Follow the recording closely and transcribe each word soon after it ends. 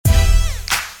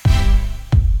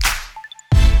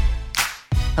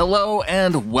Hello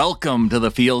and welcome to the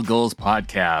Field Gulls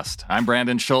Podcast. I'm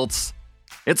Brandon Schultz.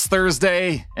 It's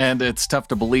Thursday, and it's tough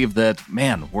to believe that,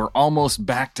 man, we're almost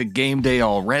back to game day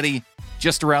already,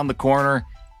 just around the corner.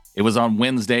 It was on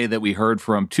Wednesday that we heard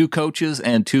from two coaches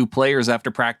and two players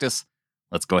after practice.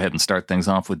 Let's go ahead and start things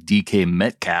off with DK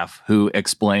Metcalf, who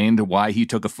explained why he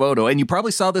took a photo. And you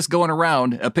probably saw this going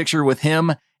around, a picture with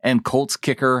him and Colts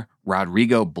kicker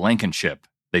Rodrigo Blankenship.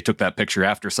 They took that picture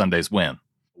after Sunday's win.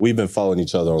 We've been following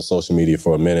each other on social media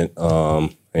for a minute.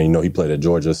 And, he played at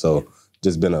Georgia, so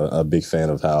just been a big fan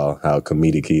of how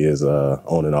comedic he is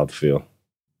on and off the field.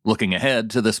 Looking ahead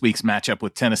to this week's matchup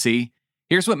with Tennessee,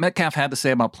 here's what Metcalf had to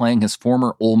say about playing his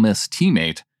former Ole Miss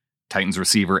teammate, Titans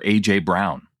receiver A.J.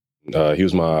 Brown. He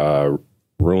was my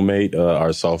roommate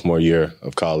our sophomore year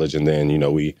of college, and then,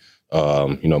 we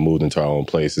moved into our own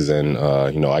places, and,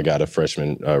 I got a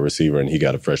freshman receiver, and he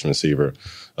got a freshman receiver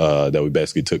that we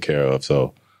basically took care of.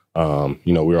 So,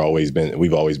 we've always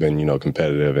been,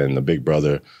 competitive, and the big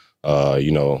brother,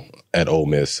 at Ole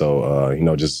Miss.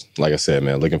 So, just like I said,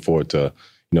 man, looking forward to,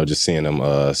 just seeing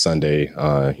him Sunday,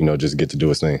 just get to do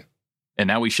his thing. And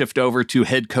now we shift over to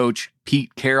head coach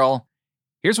Pete Carroll.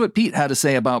 Here's what Pete had to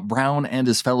say about Brown and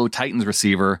his fellow Titans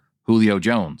receiver, Julio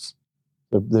Jones.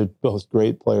 They're both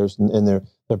great players, and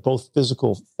they're both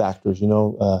physical factors.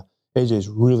 AJ's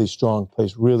really strong,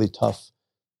 plays really tough,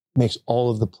 makes all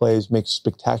of the plays, makes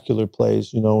spectacular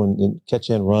plays, and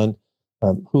catch and run.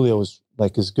 Julio is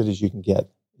like as good as you can get,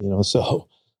 so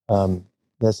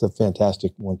that's a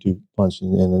fantastic 1-2 punch.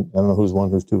 And I don't know who's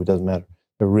one, who's two, it doesn't matter.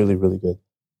 They're really, really good.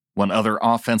 One other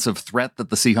offensive threat that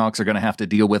the Seahawks are going to have to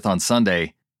deal with on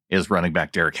Sunday is running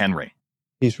back Derrick Henry.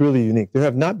 He's really unique. There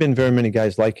have not been very many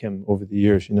guys like him over the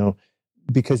years,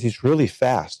 because he's really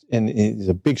fast and he's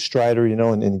a big strider,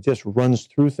 and he just runs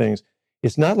through things.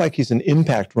 It's not like he's an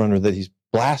impact runner that he's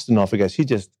blasting off of guys. He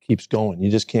just keeps going. You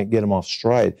just can't get him off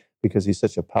stride because he's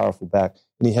such a powerful back.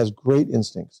 And he has great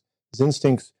instincts. His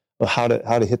instincts of how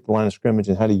to hit the line of scrimmage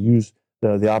and how to use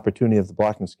the opportunity of the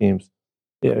blocking schemes,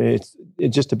 it's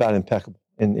just about impeccable.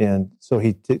 And so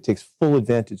he takes full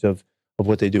advantage of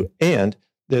what they do. And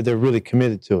they're really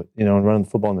committed to it, and running the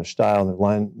football in their style, and their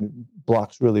line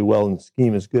blocks really well, and the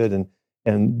scheme is good, and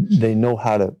they know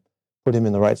how to put him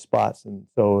in the right spots. And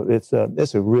so it's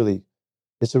a really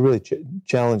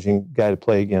challenging guy to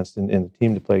play against and a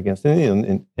team to play against.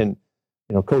 And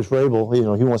Coach Vrabel,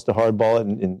 he wants to hardball it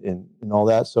and all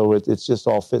that. So it's just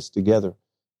all fits together.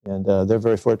 And they're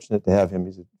very fortunate to have him.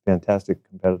 He's a fantastic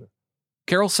competitor.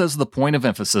 Carroll says the point of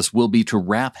emphasis will be to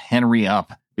wrap Henry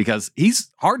up because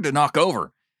he's hard to knock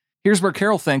over. Here's where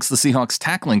Carroll thinks the Seahawks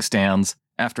tackling stands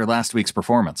after last week's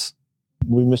performance.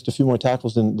 We missed a few more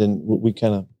tackles than we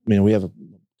kind of, we have a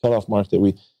cutoff mark that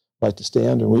we like to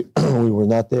stand, and we were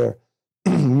not there.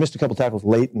 We missed a couple tackles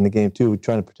late in the game, too,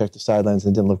 trying to protect the sidelines,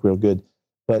 and it didn't look real good.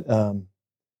 But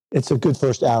it's a good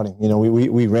first outing.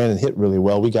 We ran and hit really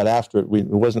well. We got after it. It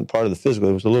wasn't part of the physical.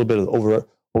 It was a little bit of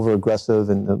over-aggressive,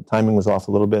 and the timing was off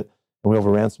a little bit, and we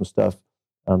overran some stuff.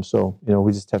 So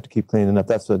we just have to keep cleaning up.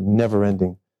 That's a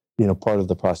never-ending, part of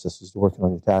the process is working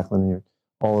on your tackling and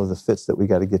all of the fits that we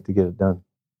got to get it done.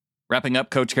 Wrapping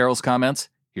up Coach Carroll's comments,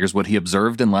 here's what he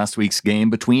observed in last week's game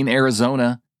between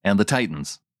Arizona and the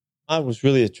Titans. I was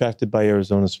really attracted by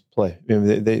Arizona's play.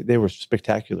 They were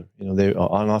spectacular. They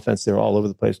on offense, they were all over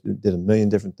the place. They did a million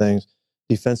different things.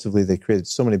 Defensively, they created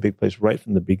so many big plays right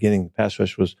from the beginning. The pass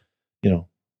rush was,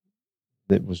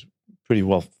 it was pretty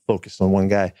well focused on one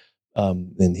guy,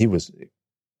 and he was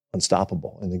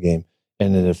unstoppable in the game,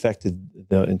 and it affected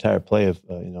the entire play of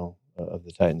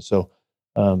the Titans. So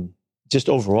just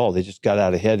overall, they just got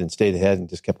out ahead and stayed ahead and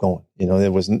just kept going.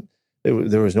 There was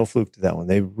no fluke to that one.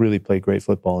 They really played great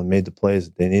football and made the plays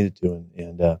that they needed to,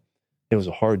 and it was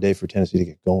a hard day for Tennessee to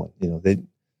get going.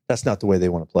 That's not the way they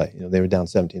want to play. They were down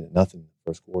 17-0 in the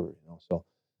first quarter. So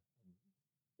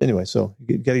anyway, so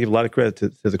you got to give a lot of credit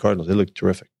to the Cardinals. They looked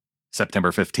terrific.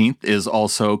 September 15th is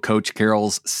also Coach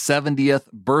Carroll's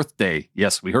 70th birthday.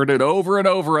 Yes, we heard it over and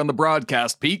over on the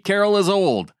broadcast. Pete Carroll is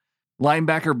old.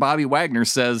 Linebacker Bobby Wagner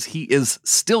says he is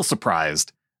still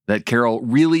surprised that Carroll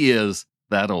really is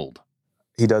that old.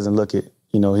 He doesn't look it.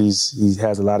 He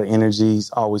has a lot of energy. He's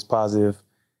always positive.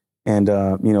 And,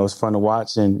 it's fun to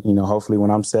watch. And, hopefully when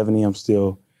I'm 70, I'm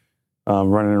still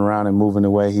running around and moving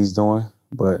the way he's doing.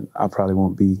 But I probably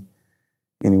won't be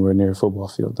anywhere near a football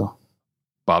field, though.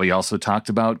 Bobby also talked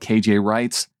about KJ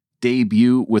Wright's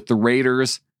debut with the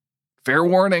Raiders. Fair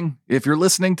warning, if you're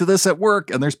listening to this at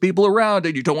work and there's people around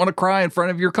and you don't want to cry in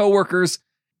front of your coworkers,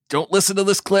 don't listen to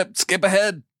this clip. Skip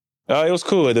ahead. It was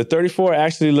cool. The 34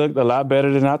 actually looked a lot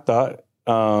better than I thought.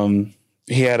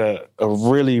 He had a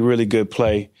really, really good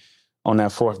play on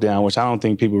that fourth down, which I don't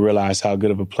think people realize how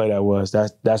good of a play that was.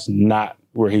 That's not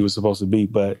where he was supposed to be,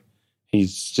 but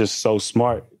he's just so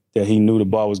smart that he knew the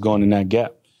ball was going in that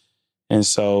gap. And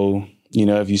so,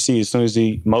 if you see, as soon as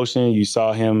he motioned, you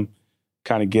saw him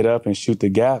kind of get up and shoot the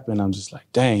gap. And I'm just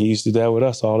like, dang, he used to do that with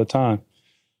us all the time.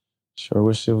 Sure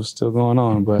wish it was still going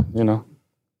on, but,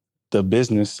 the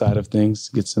business side of things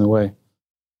gets in the way.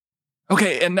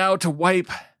 Okay, and now to wipe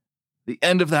the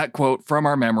end of that quote from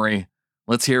our memory,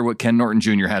 let's hear what Ken Norton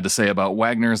Jr. had to say about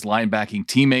Wagner's linebacking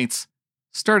teammates,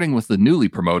 starting with the newly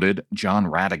promoted John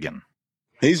Radigan.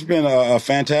 He's been a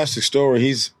fantastic story.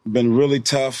 He's been really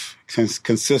tough,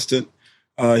 consistent.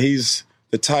 He's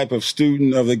the type of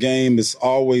student of the game that's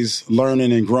always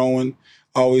learning and growing,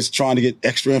 always trying to get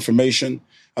extra information.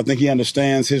 I think he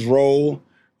understands his role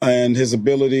and his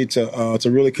ability to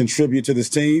really contribute to this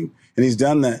team, and he's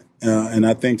done that. And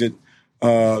I think that,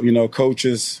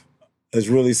 coaches has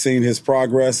really seen his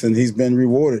progress, and he's been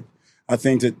rewarded. I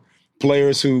think that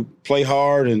players who play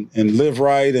hard and live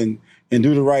right and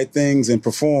do the right things and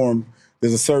perform,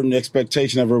 there's a certain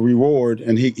expectation of a reward,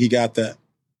 and he got that.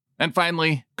 And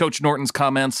finally, Coach Norton's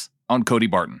comments on Cody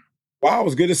Barton. Wow, it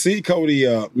was good to see Cody,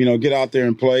 get out there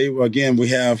and play. Again, we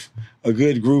have a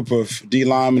good group of D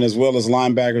linemen as well as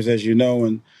linebackers, as you know,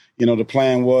 and the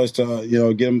plan was to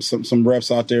get him some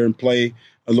reps out there and play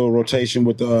a little rotation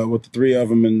with the three of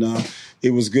them, and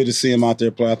it was good to see him out there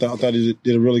play. I thought he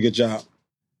did a really good job.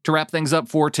 To wrap things up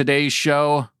for today's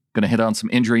show, going to hit on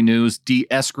some injury news. Dee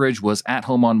Eskridge was at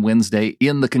home on Wednesday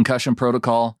in the concussion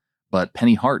protocol, but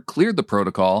Penny Hart cleared the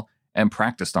protocol and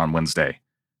practiced on Wednesday.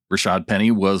 Rashad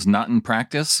Penny was not in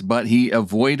practice, but he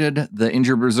avoided the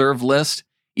injured reserve list.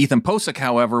 Ethan Posick,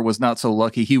 however, was not so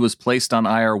lucky. He was placed on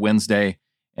IR Wednesday,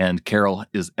 and Carroll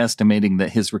is estimating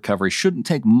that his recovery shouldn't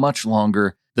take much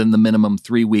longer than the minimum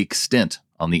 3-week stint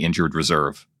on the injured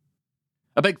reserve.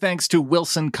 A big thanks to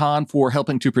Wilson Conn for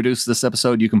helping to produce this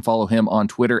episode. You can follow him on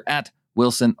Twitter at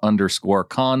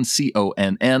Wilson_Conn,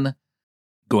 C-O-N-N.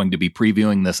 Going to be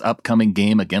previewing this upcoming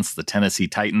game against the Tennessee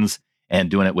Titans and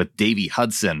doing it with Davey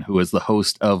Hudson, who is the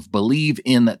host of Believe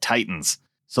in Titans.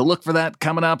 So look for that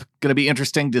coming up. Going to be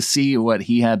interesting to see what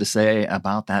he had to say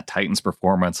about that Titans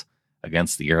performance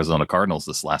against the Arizona Cardinals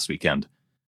this last weekend.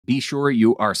 Be sure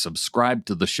you are subscribed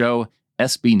to the show,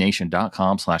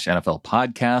 sbnation.com/NFL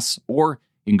podcasts, or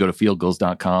you can go to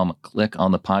fieldgoals.com, click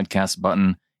on the podcast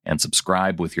button, and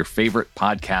subscribe with your favorite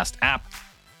podcast app.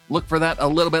 Look for that a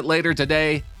little bit later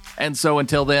today. And so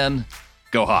until then,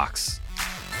 go Hawks.